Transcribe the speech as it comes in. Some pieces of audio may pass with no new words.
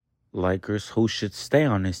Lakers, who should stay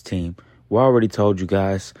on this team? We already told you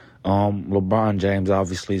guys. LeBron James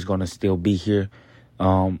obviously is going to still be here.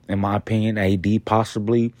 In my opinion, AD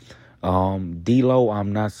possibly. D'Lo,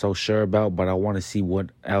 I'm not so sure about, but I want to see what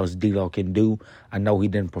else D'Lo can do. I know he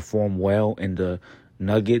didn't perform well in the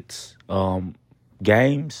Nuggets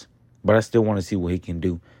games, but I still want to see what he can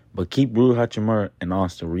do. But keep Rui Hachimura and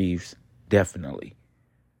Austin Reeves, definitely.